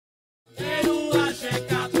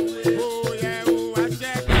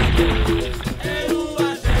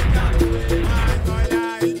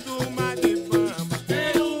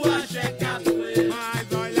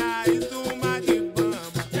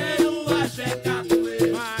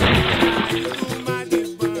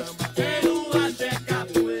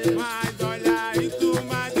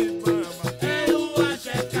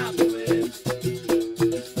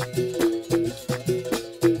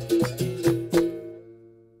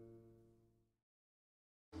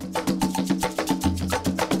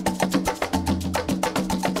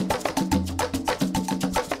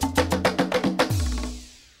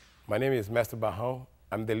My name is Mr. Barrao.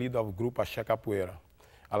 I'm the leader of Grupo Capoeira.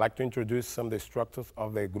 I'd like to introduce some of the instructors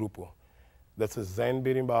of the Grupo. This is Zen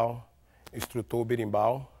Birimbau, Instrutor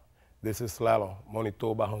Birimbau. This is Lelo,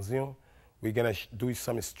 Monitor Barrãozinho. We're gonna do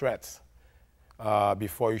some stretches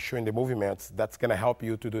before you showing the movements. That's gonna help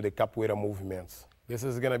you to do the capoeira movements. This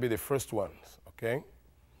is gonna be the first one, okay?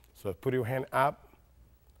 So put your hand up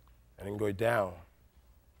and then go down.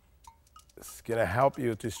 It's gonna help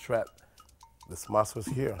you to stretch these muscles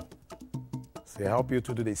here. So help you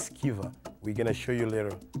to do the esquiva. We're gonna show you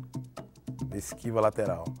later the esquiva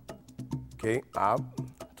lateral. Okay, up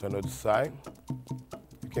to another side.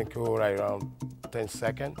 You can go right around 10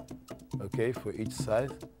 seconds, okay, for each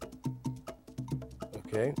side.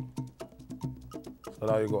 Okay. So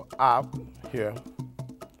now you go up here,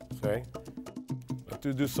 sorry.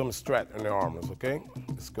 Let's do some stretch on the arms, okay?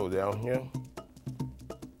 Let's go down here.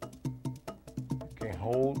 Okay,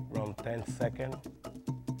 hold around 10 seconds.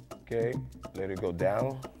 Okay, let it go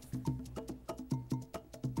down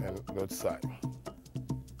and go to side.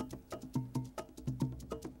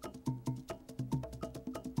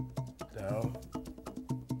 Down.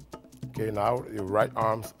 Okay, now your right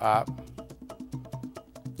arm's up.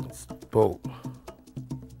 Let's pull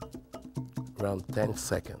around 10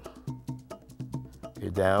 seconds.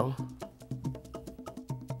 Okay, down,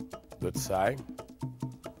 good side.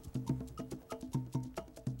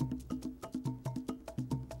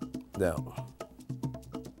 Down.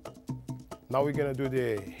 Now we're gonna do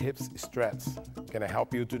the hips stretch. Gonna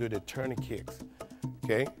help you to do the turn kicks.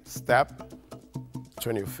 Okay, step,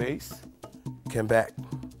 turn your face, come back.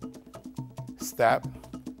 Step,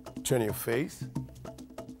 turn your face,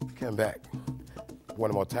 come back.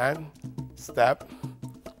 One more time. Step,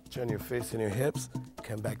 turn your face and your hips,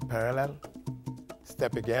 come back parallel.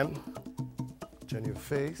 Step again, turn your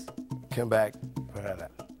face, come back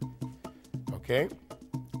parallel. Okay?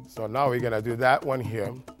 So now we're gonna do that one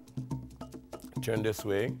here. Turn this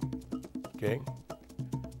way, okay?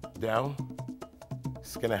 Down.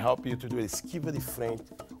 It's gonna help you to do a esquiva de frente,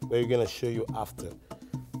 where we're gonna show you after,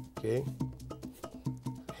 okay?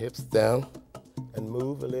 Hips down and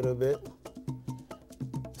move a little bit.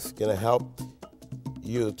 It's gonna help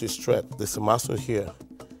you to stretch this muscle here.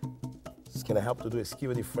 It's gonna help to do a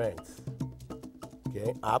esquiva de frente.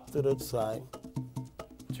 Okay, up to the side,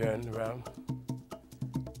 turn around,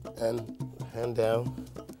 and hand down,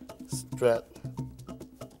 stretch.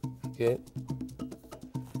 Okay,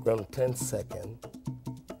 around 10 seconds.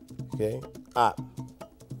 Okay, up.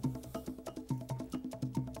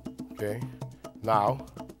 Okay, now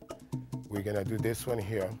we're gonna do this one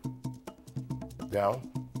here. Down,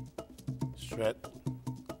 stretch,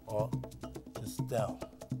 or just down.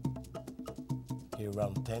 Okay,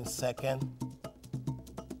 around 10 seconds.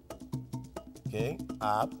 Okay,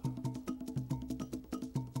 up.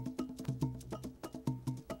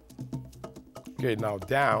 Okay, now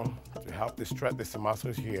down to help to stretch these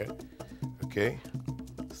muscles here. Okay,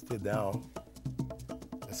 stay down.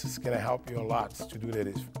 This is gonna help you a lot to do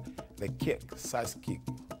the kick, side kick.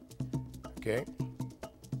 Okay,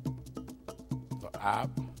 so up.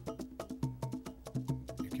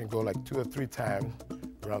 You can go like 2 or 3 times,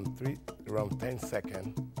 around 10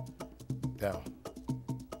 seconds. Down,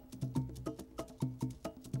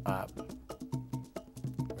 up.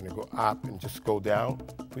 When you go up and just go down,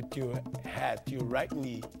 put your hand to your right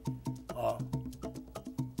knee.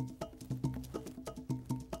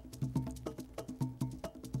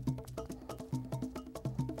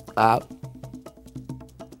 Up.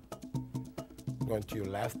 Going to your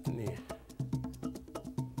left knee.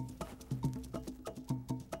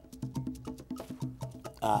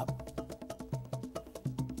 Up.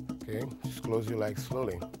 Okay, just close your legs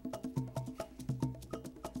slowly.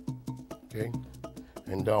 Okay,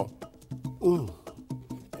 and down.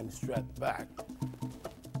 And stretch back.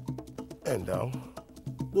 And down.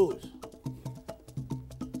 Those.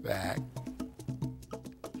 Back.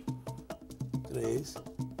 3.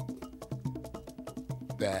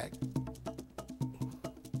 Back.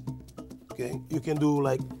 Okay, you can do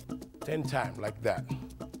like 10 times like that.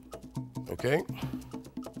 Okay?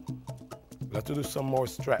 Let's do some more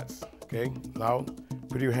stretch. Okay, now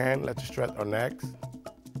put your hand, let's stretch our necks.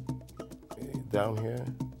 Okay, down here.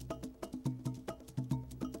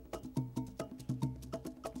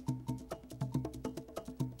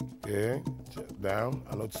 Okay, down,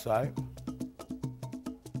 another side.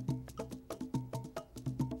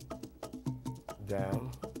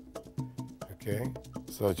 Down. Okay,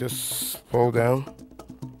 so just pull down.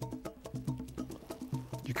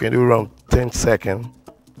 You can do around 10 seconds.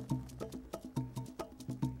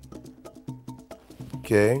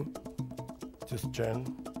 Okay, just turn.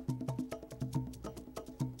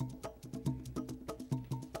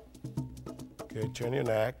 Okay, turn your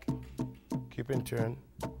neck. Keep in turn.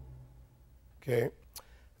 Okay,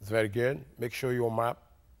 it's very good. Make sure you map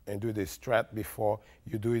and do the strat before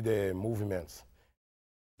you do the movements.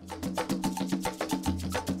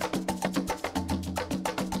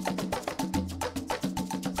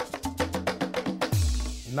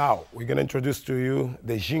 Now, we're going to introduce to you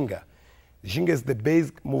the ginga. Ginga is the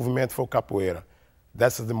basic movement for capoeira.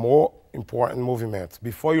 That's the more important movement.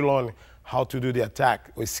 Before you learn how to do the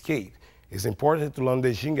attack or skate, it's important to learn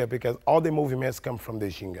the ginga because all the movements come from the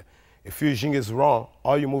ginga. If your ginga is wrong,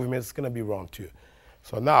 all your movements are going to be wrong too.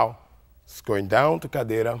 So now, it's going down to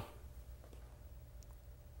cadeira.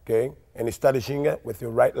 Okay, and you start the ginga with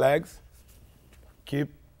your right legs.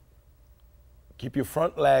 Keep your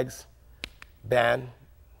front legs bend.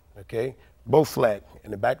 Okay, both legs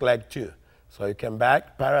and the back leg too. So you can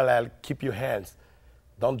back parallel, keep your hands.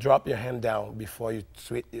 Don't drop your hand down before you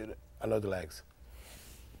switch another legs.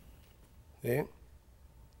 Okay?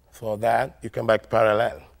 For that, you come back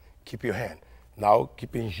parallel. Keep your hand. Now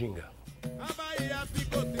keep in ginga.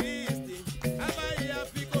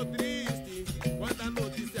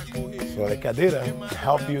 So the cadeira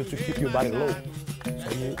help you to keep your body low. So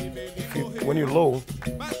when you're low,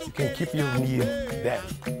 you can keep your knee down.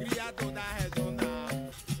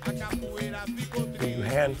 So your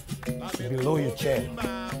hand below your chin.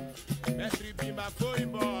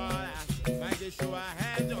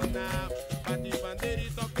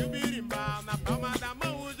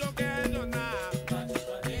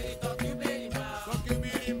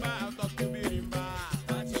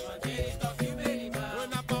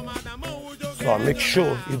 So make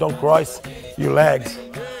sure you don't cross your legs,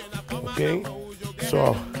 okay?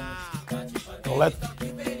 So don't let,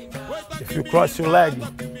 if you cross your leg,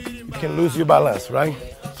 you can lose your balance, right?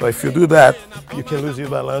 So if you do that, you can lose your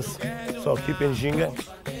balance. So keep in ginga.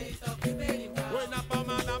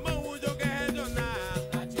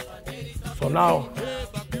 So now,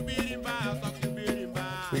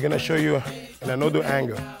 we're gonna show you in another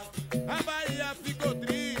angle.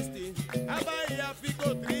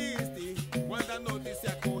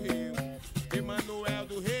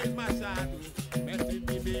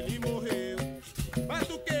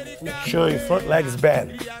 Make sure your front leg is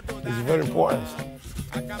bent. It's very important.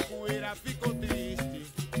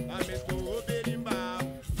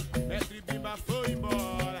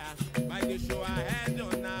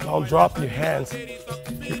 Don't drop your hands.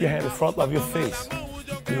 Keep your hand in front of your face.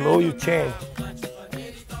 Below your chin.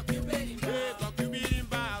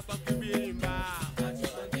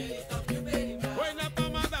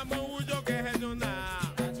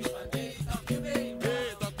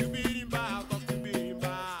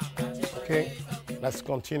 Okay, let's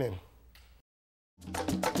continue.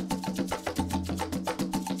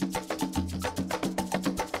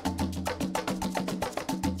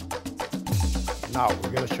 Now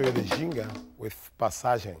we're going to show you the ginga with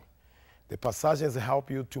passagem. The passagens help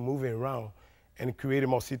you to move around and create a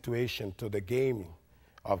more situation to the game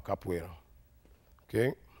of capoeira.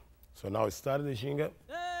 Okay, so now we start the ginga.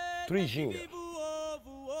 3 ginga.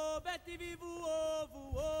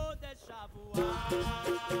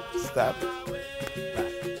 Step, back.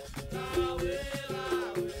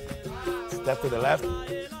 Step to the left,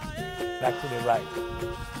 back to the right.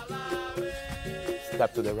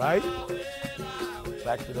 Step to the right,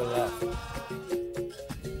 back to the left.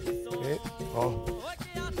 Okay, oh.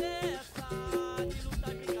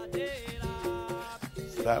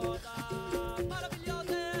 Step.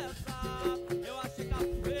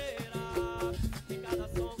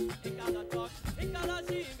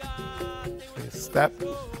 Step.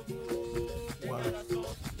 1.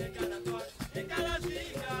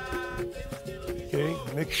 Okay,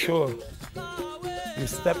 make sure you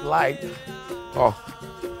step light. Oh,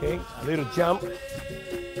 okay, a little jump.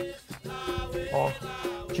 Oh,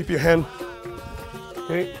 keep your hand.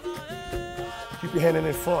 Okay, keep your hand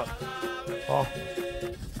in front. Oh,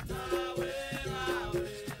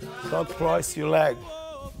 don't cross your leg.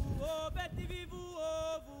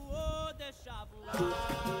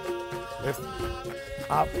 Lift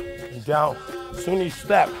up and down. Soon you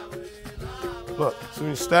step. Look, soon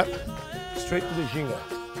you step, straight to the ginga.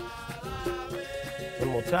 One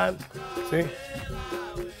more time. See?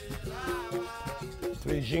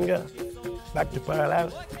 3 ginga. Back to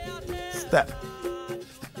parallel. Step.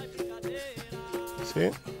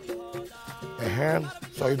 See? A hand,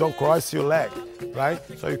 so you don't cross your leg, right?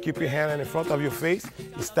 So you keep your hand in front of your face.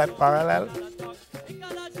 You step parallel.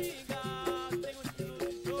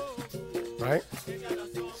 Right?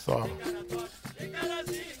 So,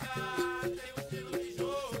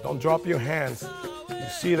 don't drop your hands. You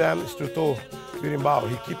see them, instrutor berimbau.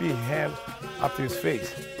 He keep his hand up to his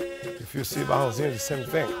face. If you see barrauzinho, it's the same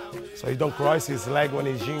thing. So he don't cross his leg when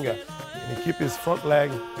he ginga, and he keep his front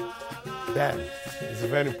leg bent. It's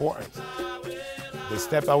very important. The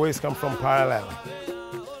step always come from parallel.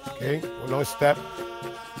 Okay, no step.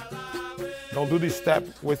 Don't do the step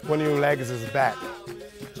with when your leg is back.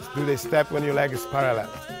 Just do the step when your leg is parallel.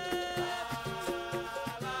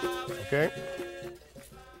 Okay?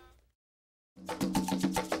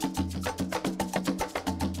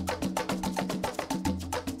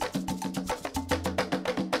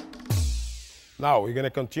 Now we're going to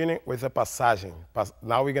continue with the passagem.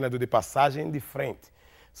 Now we're going to do the passagem de frente.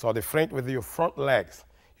 So the front with your front legs.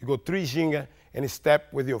 You go 3 ginga and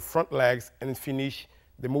step with your front legs and finish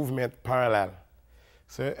the movement parallel.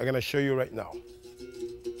 So I'm going to show you right now.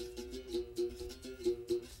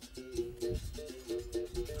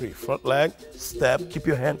 3, front leg, step, keep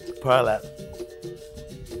your hand parallel.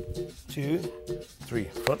 2, 3,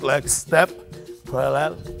 front leg, step,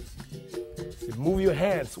 parallel. You move your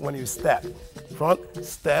hands when you step. Front,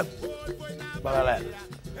 step, parallel.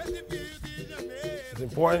 It's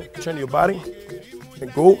important, turn your body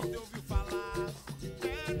and go.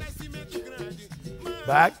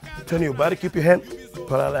 Back, turn your body, keep your hand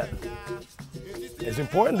parallel. It's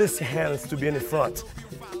important these hands to be in the front,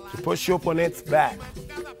 to push your opponent's back.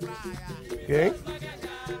 Okay?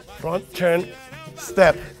 Front, turn,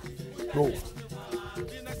 step, go.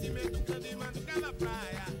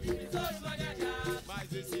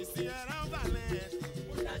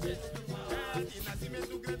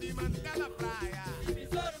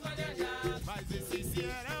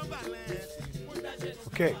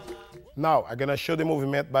 Okay, now I'm gonna show the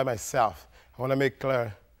movement by myself. I wanna make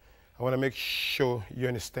clear, I wanna make sure you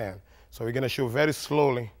understand. So we're gonna show very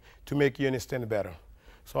slowly to make you understand better.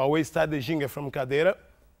 So always start the ginga from cadeira.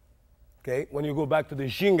 Okay, when you go back to the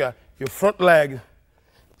ginga, your front leg,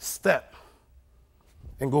 step,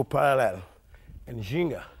 and go parallel. And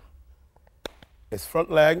ginga, it's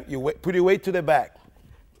front leg, you put your weight to the back.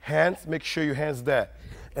 Hands, make sure your hands there.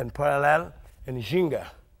 And parallel, and ginga.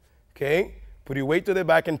 Okay? Put your weight to the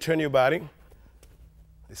back and turn your body.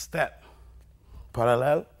 Step.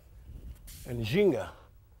 Parallel. And ginga.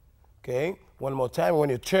 Okay? One more time.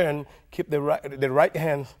 When you turn, keep the right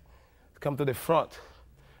hand come to the front.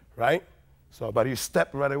 Right? So, but you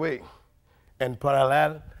step right away. And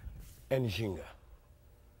parallel and ginga.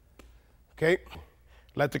 Okay?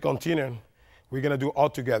 Let's continue. We're going to do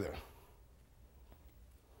all together.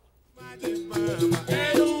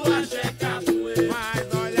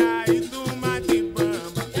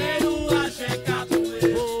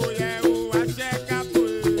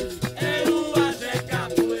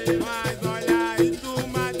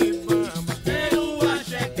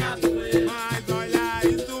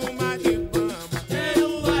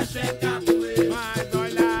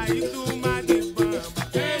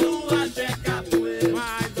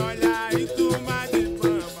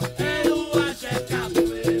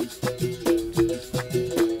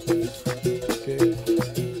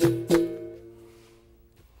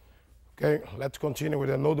 Okay, let's continue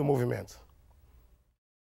with another movement.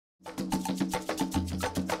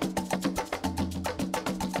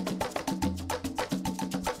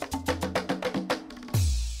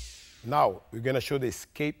 Now, we're going to show the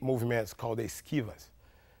escape movements called the esquivas.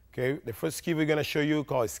 Okay, the first esquiva we're going to show you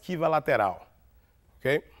called esquiva lateral.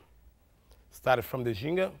 Okay, started from the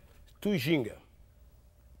ginga to ginga.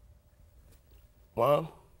 1,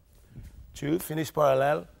 2, finish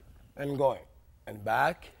parallel and going. And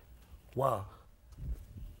back. 1,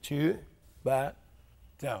 2, back,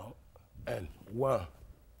 down, and 1,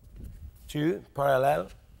 2, parallel,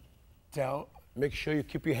 down. Make sure you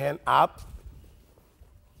keep your hand up.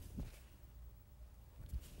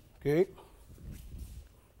 Okay.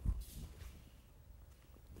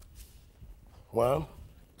 1,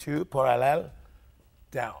 2, parallel,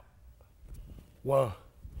 down. 1,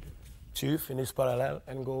 2, finish parallel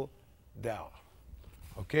and go down.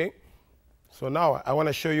 Okay. So now I want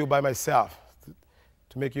to show you by myself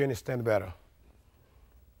to make you understand better.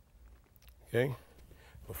 Okay?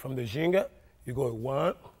 So from the ginga, you go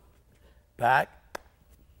 1, back,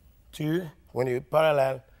 2, when you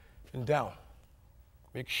parallel, and down.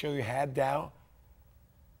 Make sure your head down,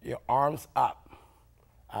 your arms up.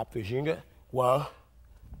 Up to ginga, 1,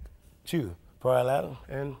 2, parallel,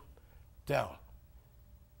 and down.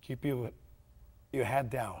 Keep your head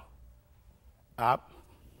down. Up,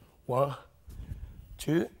 1,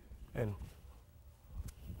 2, and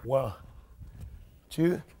 1,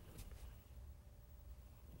 2.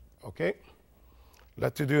 Okay?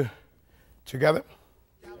 Let's do together.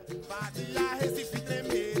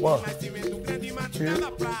 1,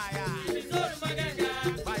 2.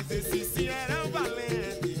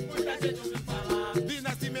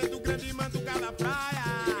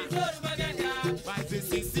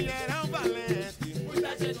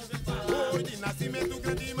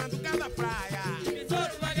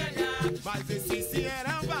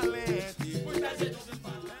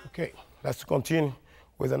 continue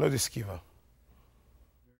with another esquiva.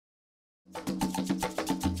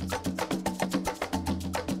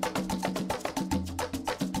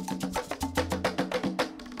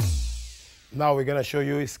 Now we're gonna show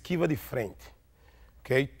you esquiva de frente.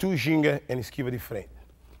 Okay, two ginga and esquiva de frente.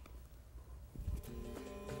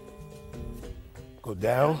 Go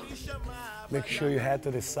down. Make sure your head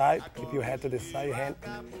to the side. Keep your head to the side, your hand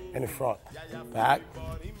in the front. Back.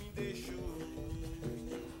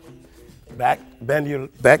 Back. Bend your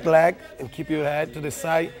back leg and keep your head to the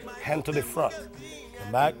side, hand to the front.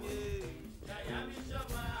 Come back.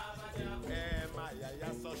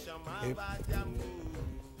 Okay.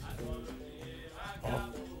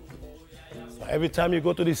 So every time you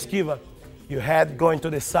go to the esquiva, your head going to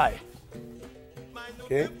the side.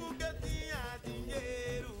 Okay?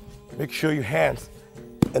 Make sure your hands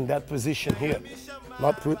in that position here.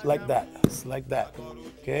 Not put like that. It's like that.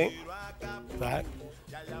 Okay? Back.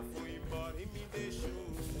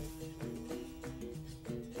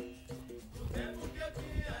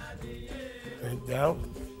 Right down.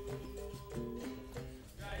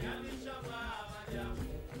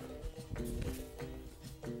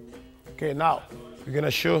 Okay, now we're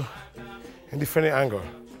gonna show in different angle.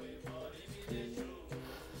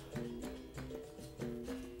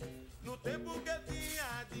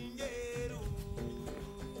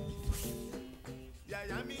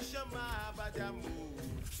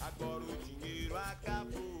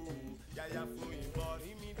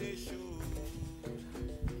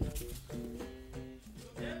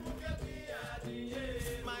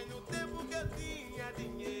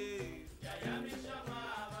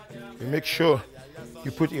 Make sure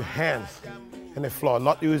you put your hands in the floor,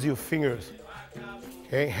 not use your fingers.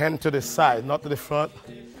 Okay, hand to the side, not to the front.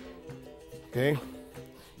 Okay,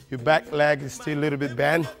 your back leg is still a little bit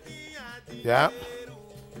bent. Yeah.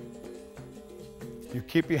 You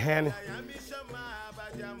keep your hand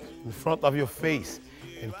in front of your face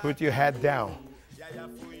and put your head down.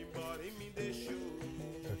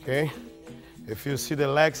 Okay, if you see the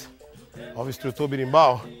legs of instrutor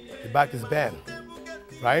berimbau, the back is bent,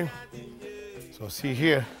 right? So see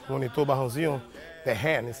here, monitor barrãozinho, the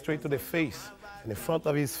hand is straight to the face, in the front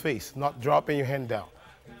of his face, not dropping your hand down.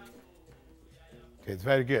 Okay, it's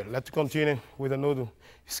very good. Let's continue with another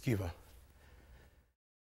esquiva.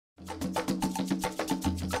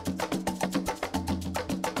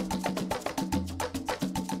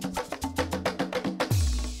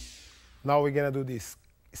 Now we're gonna do this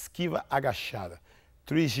esquiva agachada.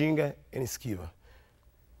 3 ginga and esquiva.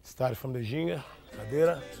 Start from the ginga,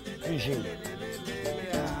 cadeira, 3 ginga.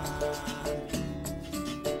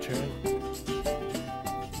 Turn.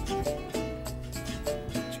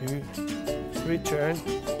 2, 3, turn.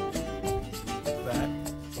 Back.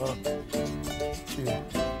 1, 2,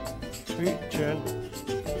 3, turn.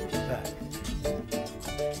 Back.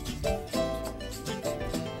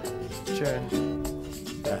 Turn.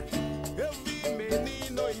 Back.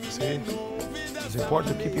 See? It's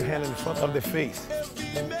important to keep your hand in front of the face.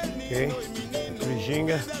 Okay? 3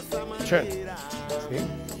 ginga. Turn. See?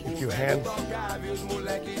 Keep your hand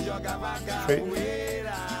straight.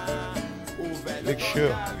 Make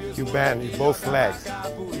sure you bend your both legs.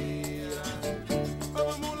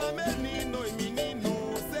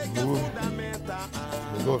 Move.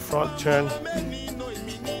 You go front, turn.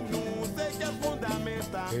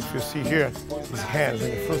 If you see here, his hands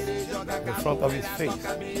in the front of his face.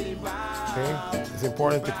 Okay? It's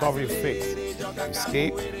important to cover your face.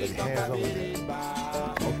 Escape, but the hands over there.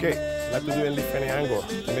 Okay, let's do it in different angle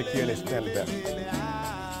to make you understand better.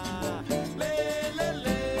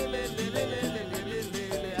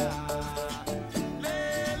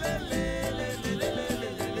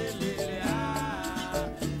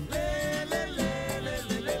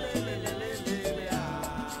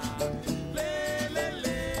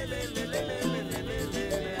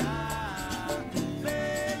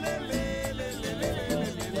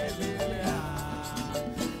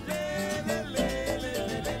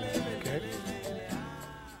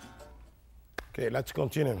 Okay, let's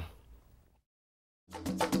continue.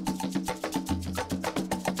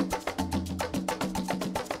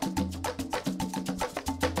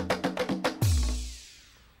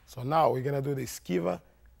 So now we're gonna do the esquiva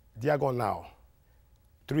diagonal.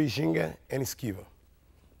 3 ginga and esquiva.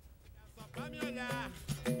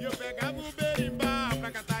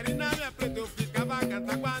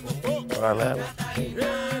 Paralelo.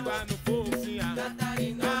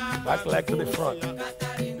 Back leg to the front.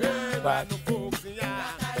 Back.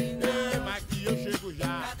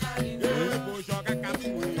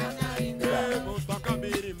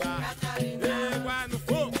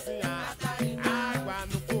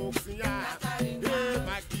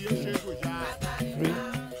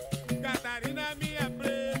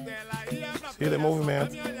 See the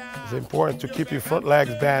movement? It's important to keep your front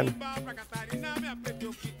legs bent.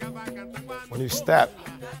 When you step,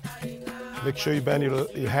 make sure you bend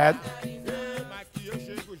your head.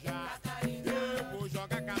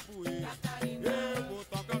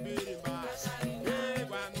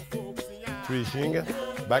 3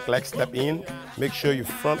 ginga, back leg step in. Make sure your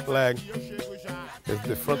front leg,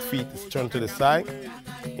 the front feet is turned to the side.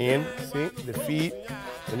 In, see, the feet,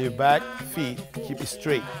 and your back feet, keep it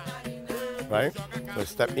straight, right? So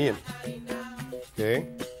step in, okay?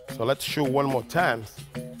 So let's show one more time.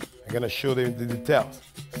 I'm gonna show the details.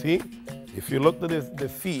 See, if you look at the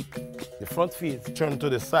feet, the front feet is turned to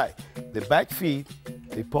the side. The back feet,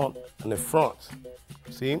 they point on the front.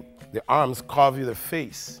 See, the arms cover the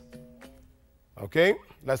face. Okay,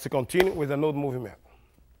 let's continue with another movement.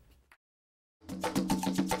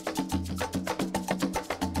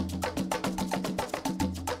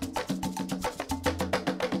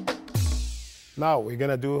 Now we're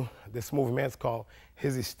gonna do this movement. It's called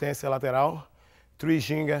resistência lateral. 3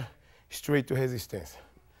 ginga straight to resistência.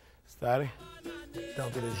 Start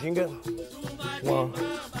down to the ginga. 1,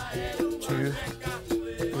 2,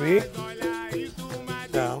 3.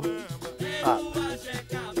 Down, up.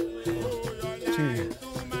 2,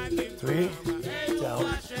 3. Down,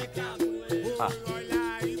 up.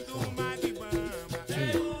 1, 2,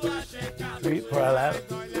 3. Parallel.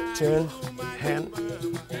 Turn, hand,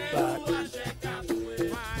 back.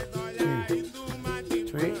 2,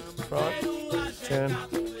 3. Front. Turn.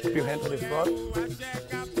 Keep your hand to the front.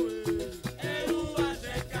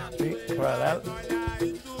 3. Parallel.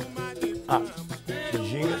 Up. The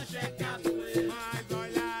ginga.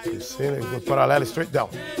 You see, you go parallel straight down.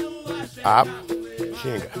 Up.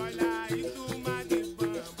 Ginga.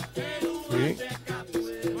 3.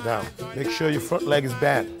 Down. Make sure your front leg is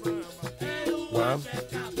bent. 1,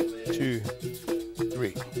 2,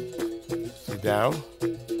 3. Sit down.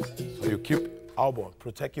 So you keep elbow.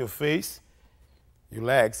 Protect your face, your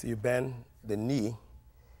legs. You bend the knee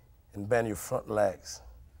and bend your front legs.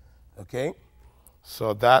 Okay?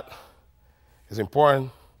 So that is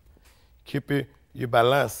important. Keep your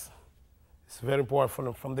balance. It's very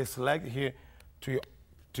important from this leg here to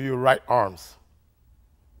your right arms.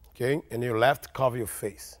 Okay? And your left, cover your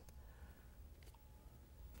face.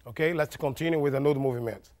 Okay? Let's continue with another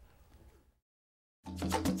movement.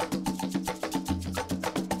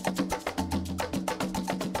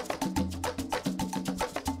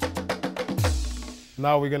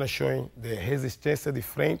 Now we're going to show you the resistência de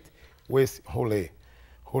frente with rolê.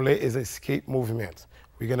 Rolê is a escape movement.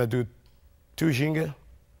 We're going to do 2 ginga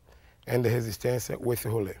and the resistência with the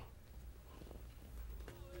rolê.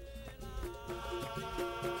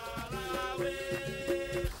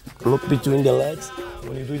 Look between the legs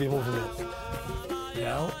when you do the movement.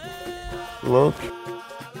 Down, look,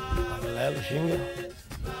 parallel, ginga.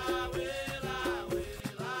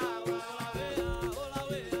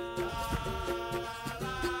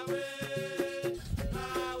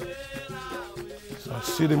 So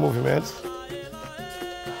see the movements.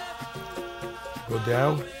 Go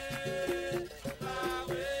down.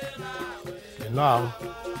 And now,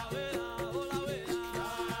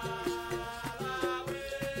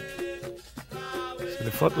 so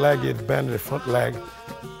the front leg, you bend the front leg.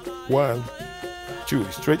 1,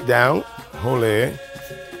 2, straight down, rolê.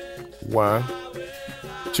 1,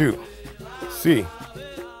 2. See,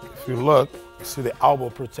 if you look, you see the elbow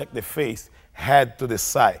protect the face, head to the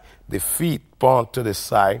side, the feet point to the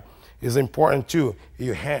side. It's important too,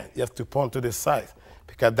 your hand, you have to point to the side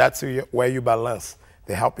because that's where you balance.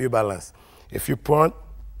 They help you balance. If you point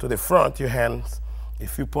to the front, your hands,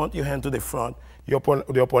 if you point your hand to the front, the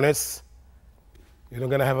opponents, you're not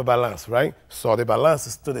gonna have a balance, right? So the balance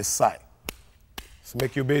is to the side. So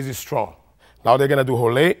make your base strong. Now they're gonna do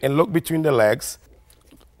rolê and look between the legs.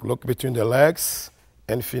 Look between the legs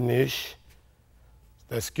and finish.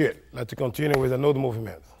 That's good. Let's continue with another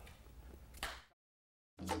movement.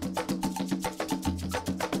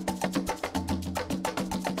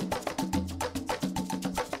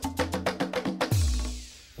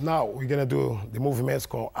 Now we're gonna do the movements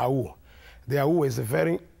called AU. The AU is a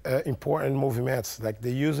very important movement. Like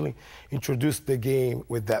they usually introduce the game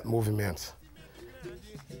with that movement.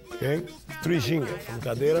 Okay, 3 ginga from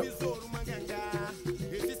cadeira.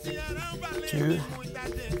 2,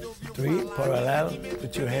 3, parallel.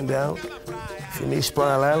 Put your hand down. Finish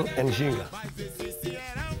parallel and ginga.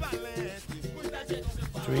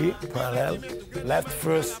 3, parallel. Left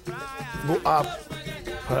first. Go up.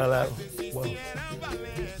 Parallel. 1,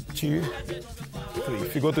 2, 3.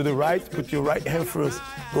 If you go to the right, put your right hand first.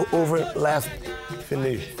 Go over left.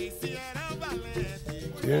 Finish.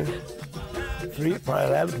 2, 3,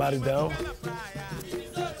 parallel. Body down.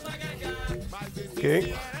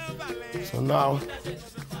 Okay, so now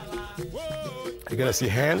you're gonna see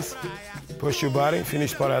hands, push your body,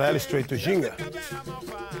 finish parallel, straight to ginga.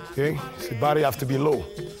 Okay, so body have to be low.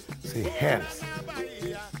 See, hands.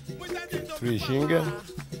 3 ginga,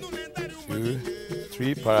 2,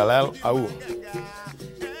 3, parallel, au.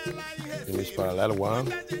 Finish parallel,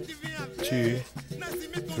 1, 2,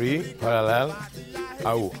 3, parallel,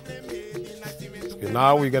 au. Okay,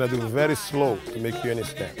 now we're gonna do very slow to make you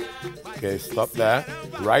understand. Okay, stop that.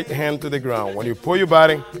 Right hand to the ground. When you pull your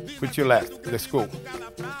body, put your left. Let's go.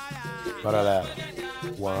 Parallel.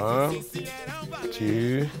 1,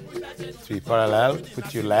 2, 3. Parallel.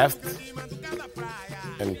 Put your left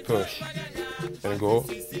and push. And go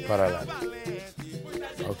parallel.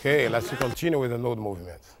 Okay, let's continue with the node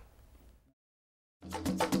movement.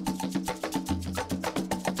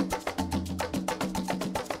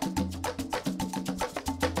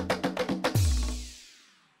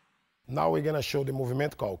 Now we're gonna show the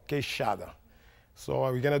movement called queixada. So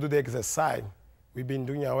we're gonna do the exercise we've been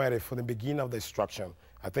doing already for the beginning of the instruction.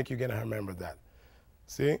 I think you're gonna remember that.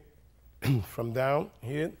 See, from down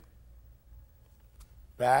here,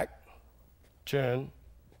 back, turn,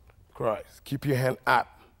 cross. Keep your hand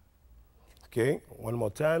up. Okay, one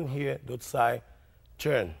more time here, that side,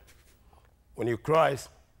 turn. When you cross,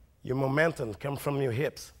 your momentum comes from your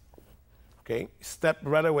hips. Okay, step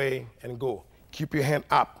right away and go. Keep your hand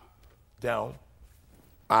up. Down,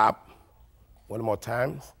 up, one more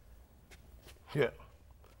time, here,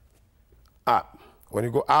 up. When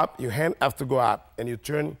you go up, your hand have to go up and you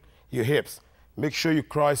turn your hips. Make sure you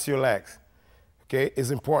cross your legs, okay?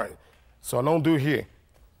 It's important. So don't do here,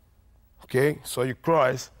 okay? So you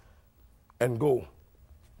cross and go.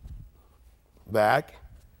 Back,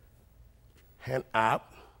 hand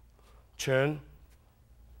up, turn,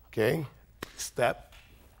 okay? Step,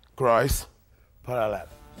 cross, parallel.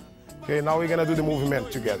 Okay, now we're gonna do the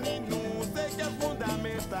movement together.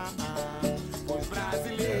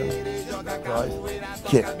 Cross,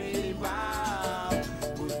 kick.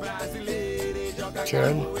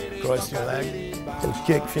 Turn, cross your leg, and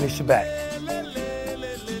kick, finish the back.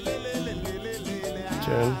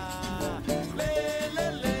 Turn,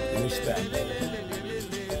 finish back.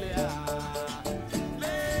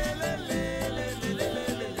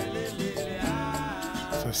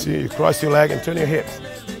 So see, you cross your leg and turn your hips.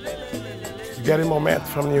 You're getting momentum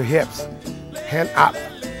from your hips. Hand up.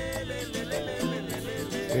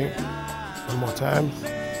 See? One more time.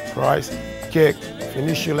 Cross, kick,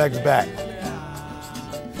 finish your legs back.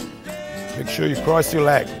 Make sure you cross your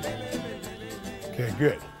leg. Okay,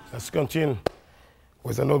 good. Let's continue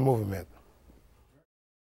with another movement.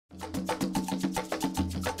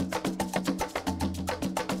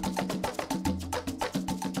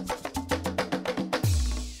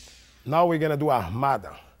 Now we're gonna do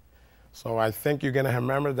armada. So I think you're gonna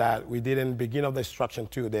remember that we did in the beginning of the instruction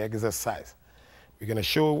too, the exercise. I'm gonna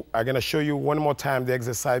show you one more time the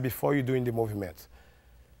exercise before you're doing the movement.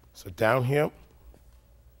 So down here,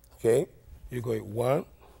 okay, you go 1,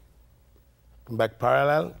 come back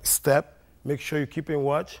parallel, step, make sure you keep in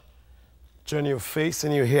watch, turn your face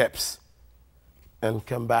and your hips, and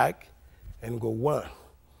come back and go 1.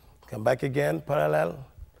 Come back again, parallel,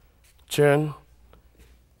 turn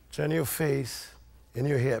your face and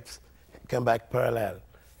your hips, come back parallel,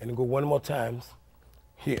 and go one more time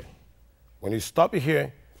here. When you stop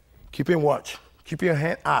here, keep in watch. Keep your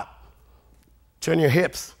hand up. Turn your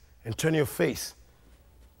hips and turn your face.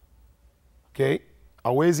 Okay?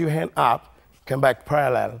 Always your hand up, come back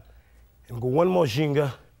parallel, and go one more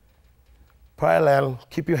ginga. Parallel,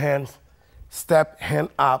 keep your hands, step, hand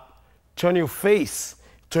up, turn your face,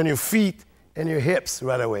 turn your feet and your hips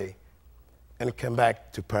right away, and come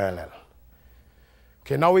back to parallel.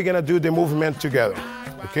 Okay, now we're gonna do the movement together.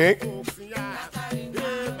 Okay?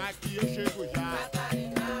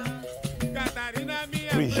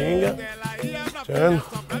 3 ginga, turn.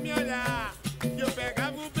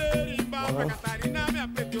 1,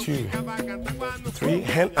 2, 3,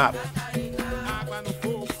 hand up.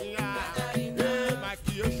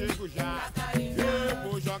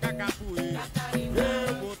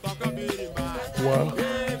 1,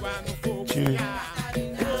 2, 3.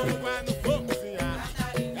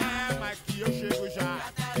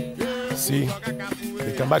 See,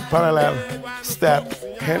 you come back parallel, step,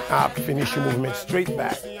 hand up, finish your movement straight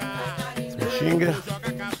back. Ginga,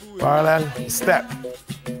 parallel, step.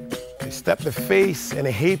 You step the face and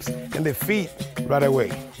the hips and the feet right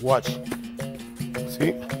away. Watch.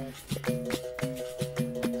 See?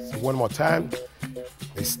 See, one more time.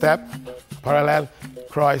 They step, parallel,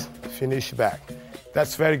 cross, finish back.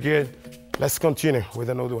 That's very good. Let's continue with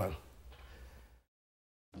another one.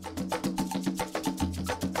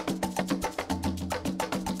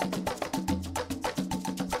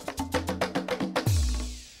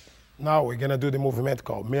 Now we're gonna do the movement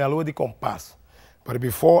called meia lua de compasso. But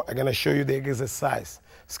before, I'm gonna show you the exercise.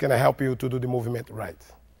 It's gonna help you to do the movement right.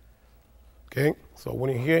 Okay, so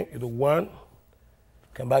when you're here, you do 1,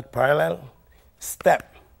 come back parallel,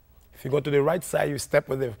 step. If you go to the right side, you step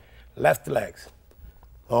with the left legs.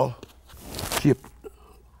 Oh, keep.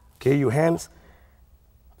 Okay, your hands,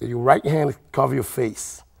 your right hand cover your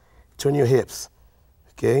face. Turn your hips.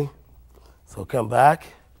 Okay, so come back.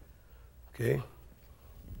 Okay,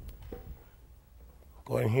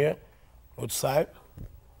 go in here, outside.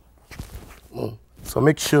 So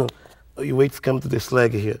make sure your weights come to this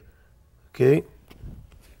leg here. Okay,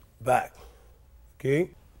 back. Okay,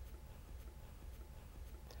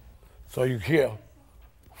 so you here,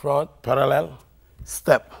 front, parallel,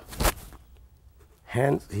 step.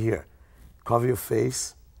 Hands here, cover your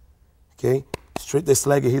face. Okay, straight this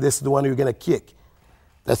leg here. This is the one you're gonna kick.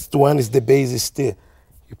 That's the one is the base is still.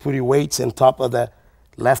 You put your weights on top of the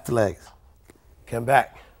left leg. Come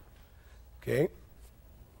back. Okay.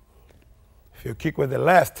 If you kick with the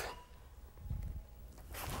left,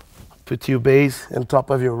 put your base on top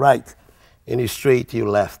of your right and you straight to your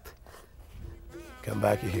left. Come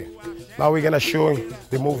back here. Now we're gonna show you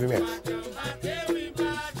the movements.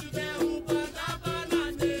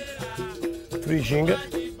 3 ginga.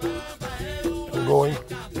 I'm going.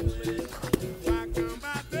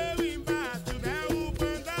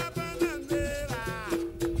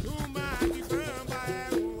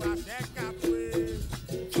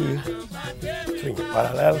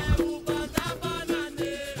 Parallel.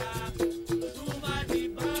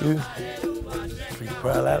 2, 3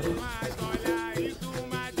 parallel.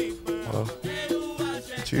 1,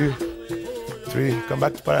 2, 3. Come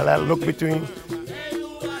back to parallel. Look between.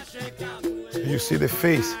 You see the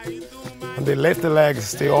face. And the left legs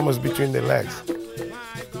stay almost between the legs.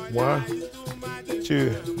 1,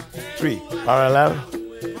 2, 3. Parallel.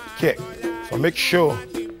 Kick. So make sure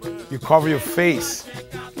you cover your face.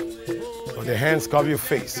 The hands cover your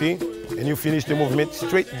face, see? And you finish the movement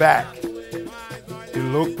straight back. You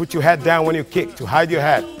look, put your head down when you kick to hide your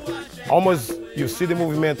head. Almost, you see the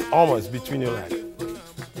movement almost between your legs.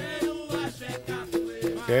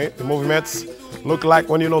 Okay, the movements look like,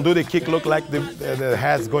 when you don't do the kick, look like the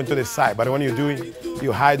head's going to the side. But when you do it,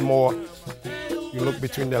 you hide more. You look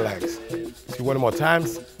between the legs. See one more time.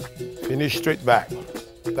 Finish straight back.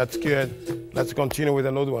 That's good. Let's continue with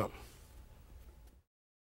another one.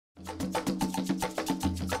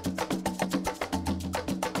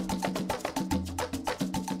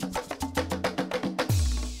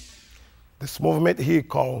 This movement here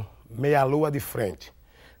called meia lua de frente.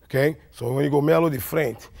 Okay, so when you go meia lua de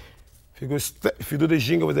frente, if you do the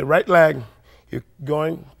ginga with the right leg, you're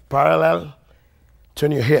going parallel,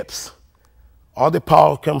 turn your hips. All the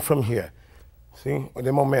power comes from here. See, with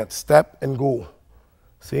the moment, step and go.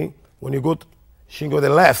 See, when you go to ginga with the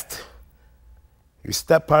left, you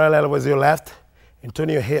step parallel with your left and turn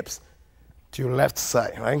your hips to your left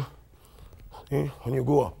side, right? See, when you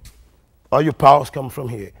go, all your powers come from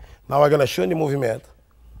here. Now I'm going to show you the movement.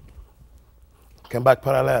 Come back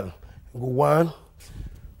parallel. Go 1,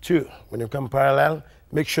 2. When you come parallel,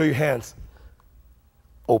 make sure your hands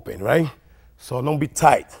open, right? So don't be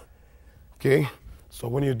tight. Okay? So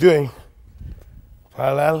when you're doing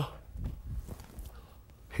parallel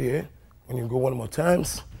here, when you go one more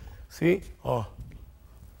times, see? Oh,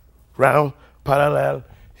 round, parallel,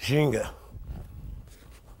 ginga.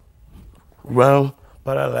 Round,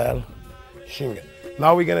 parallel, ginga.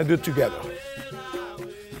 Now we're gonna do it together.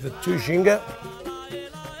 The 2 ginga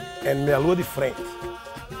and meia lua de frente.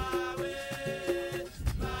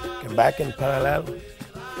 Come back in parallel.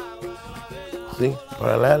 See,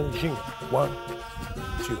 parallel, ginga. 1,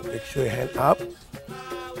 2. Make sure your hand up.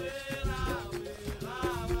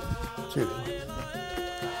 2.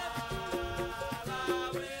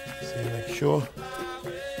 See, make sure.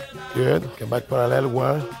 Good. Come back parallel.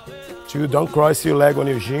 1, 2. Don't cross your leg on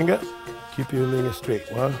your ginga. Keep your leg straight.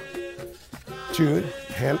 1, 2,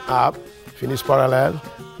 hand up. Finish parallel.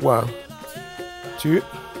 1, 2.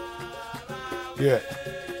 Good.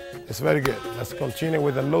 It's very good. Let's continue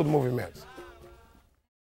with the node movements.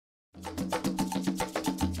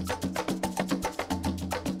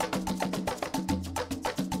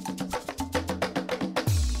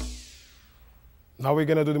 Now we're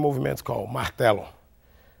gonna do the movements called martelo.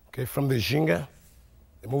 Okay, from the ginga,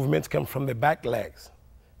 the movements come from the back legs.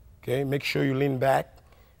 Okay, make sure you lean back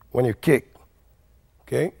when you kick.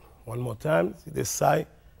 Okay, one more time, see this side.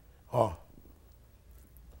 Oh,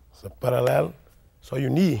 so parallel. So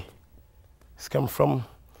your knee is come from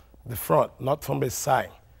the front, not from the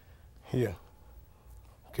side. Here.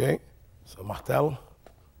 Okay, so martelo,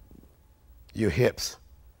 your hips.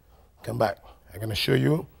 come back. I'm going to show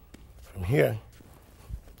you from here,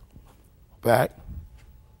 back,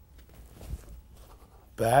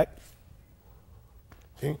 back,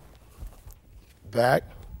 see, back,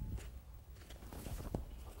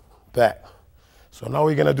 back. So now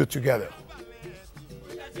we're going to do together.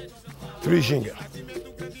 3 ginga.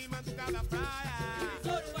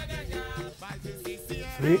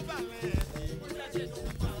 3,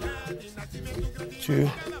 2,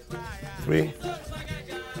 3,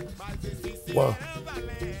 1,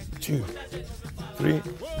 2, 3,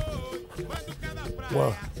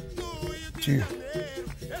 1, 2,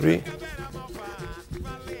 3,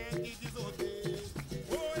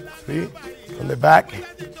 3, from the back,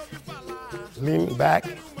 lean back,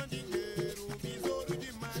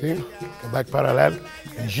 see, come back parallel,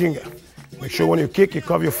 and ginga. Make sure when you kick, you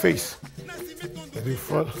cover your face. With your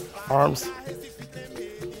front arms.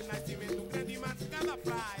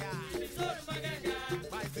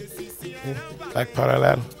 See, back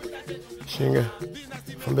parallel, ginga.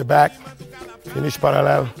 From the back, finish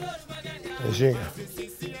parallel, and ginga.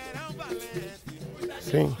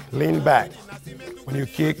 See, lean back. When you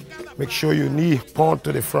kick, make sure your knee point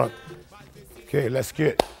to the front. Okay, let's get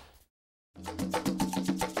it.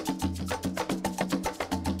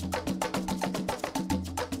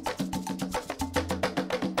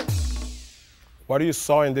 What you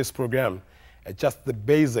saw in this program is just the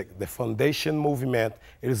basic, the foundation movement.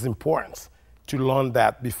 It is important to learn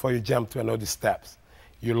that before you jump to another steps.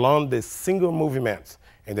 You learn the single movements.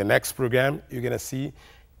 In the next program, you're going to see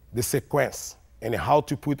the sequence and how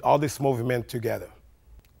to put all this movement together.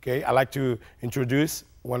 Okay, I'd like to introduce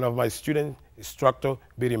one of my students, instructor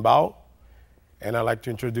Birimbao, and I'd like to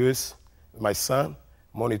introduce my son,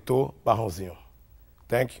 Monitor Barronzinho.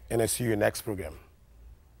 Thank you, and I see you in the next program.